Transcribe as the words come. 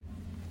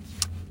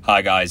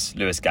Hi guys,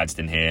 Lewis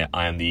Gadsden here.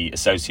 I am the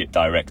Associate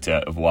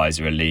Director of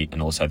Wiser Elite and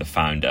also the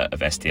founder of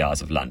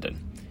SDRs of London.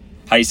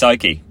 Hey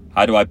Psyche,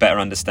 how do I better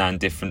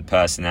understand different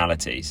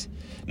personalities?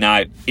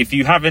 Now, if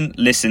you haven't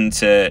listened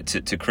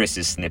to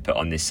Chris's snippet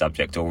on this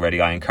subject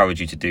already, I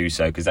encourage you to do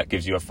so because that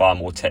gives you a far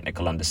more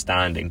technical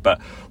understanding. But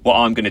what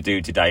I'm going to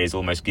do today is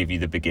almost give you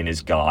the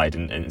beginner's guide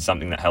and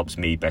something that helps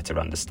me better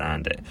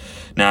understand it.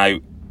 Now,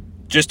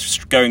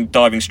 just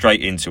diving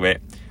straight into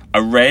it.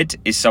 A red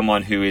is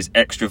someone who is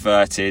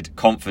extroverted,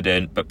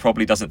 confident, but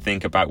probably doesn't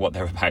think about what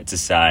they're about to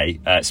say,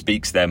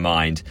 speaks their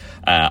mind.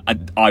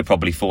 I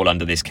probably fall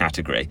under this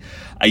category.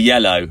 A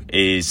yellow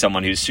is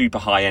someone who's super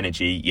high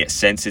energy, yet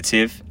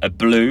sensitive. A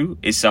blue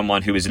is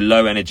someone who is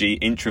low energy,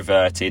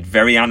 introverted,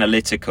 very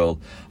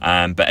analytical,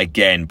 but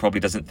again,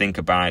 probably doesn't think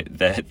about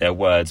their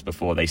words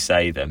before they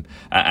say them.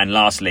 And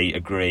lastly,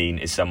 a green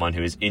is someone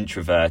who is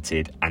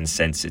introverted and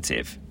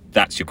sensitive.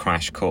 That's your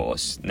crash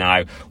course.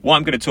 Now, what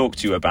I'm going to talk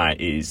to you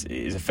about is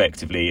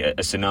effectively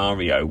a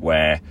scenario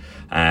where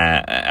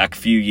a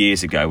few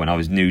years ago when I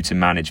was new to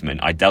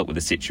management, I dealt with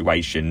a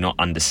situation not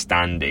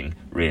understanding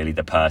really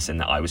the person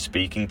that I was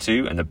speaking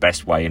to and the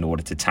best way in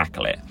order to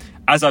tackle it.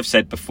 As I've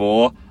said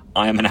before,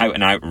 I am an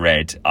out-and-out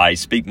red. I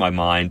speak my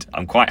mind.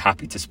 I'm quite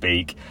happy to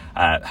speak.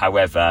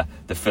 However,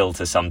 the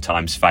filter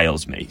sometimes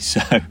fails me.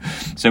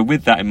 So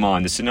with that in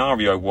mind, the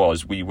scenario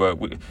was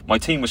my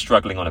team was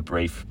struggling on a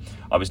brief.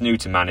 I was new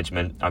to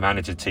management. I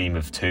managed a team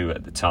of 2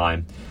 at the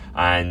time.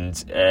 And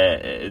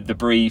the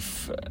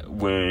brief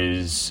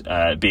was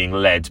being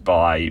led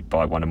by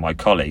one of my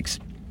colleagues.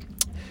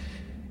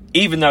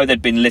 Even though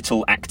there'd been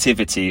little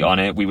activity on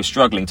it, we were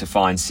struggling to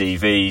find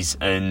CVs,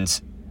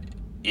 and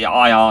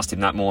I asked him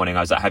that morning, I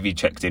was like, have you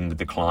checked in with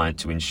the client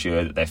to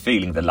ensure that they're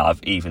feeling the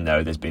love, even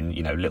though there's been,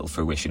 little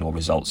fruition or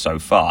results so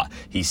far?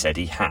 He said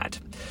he had.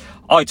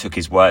 I took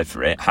his word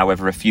for it.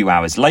 However, a few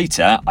hours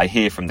later, I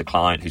hear from the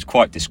client who's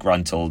quite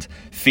disgruntled,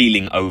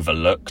 feeling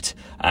overlooked,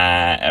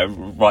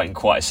 writing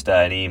quite a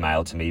stern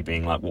email to me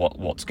being like,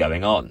 what's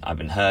going on? I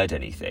haven't heard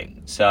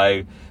anything.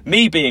 So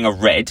me being a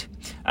red,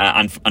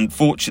 and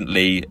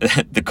unfortunately,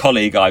 the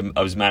colleague I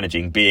was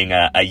managing being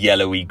a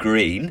yellowy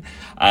green,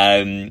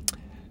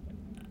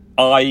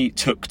 I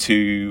took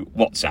to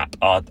WhatsApp,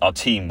 our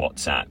team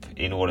WhatsApp,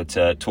 in order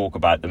to talk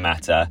about the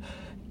matter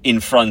in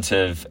front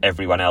of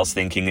everyone else,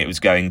 thinking it was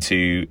going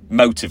to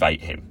motivate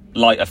him,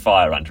 light a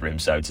fire under him,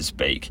 so to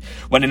speak.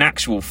 When in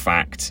actual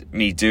fact,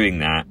 me doing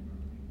that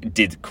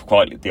did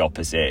quite the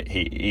opposite.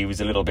 He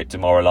was a little bit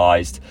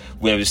demoralised.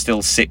 There was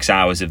still 6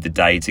 hours of the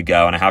day to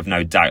go, and I have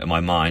no doubt in my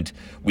mind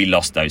we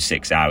lost those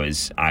 6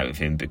 hours out of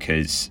him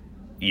because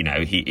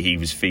he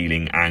was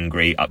feeling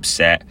angry,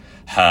 upset,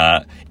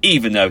 hurt,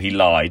 even though he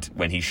lied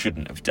when he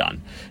shouldn't have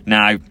done.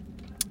 Now,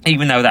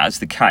 even though that's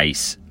the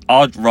case,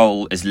 our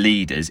role as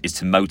leaders is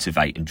to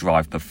motivate and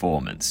drive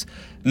performance,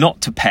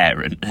 not to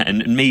parent.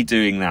 And me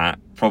doing that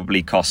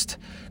probably cost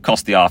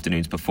the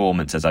afternoon's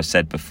performance, as I've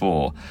said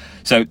before.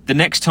 So the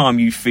next time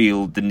you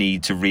feel the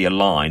need to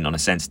realign on a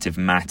sensitive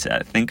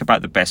matter, think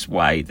about the best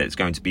way that it's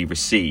going to be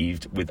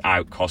received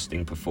without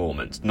costing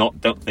performance, not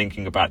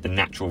thinking about the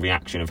natural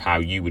reaction of how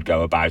you would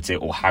go about it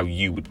or how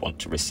you would want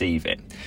to receive it.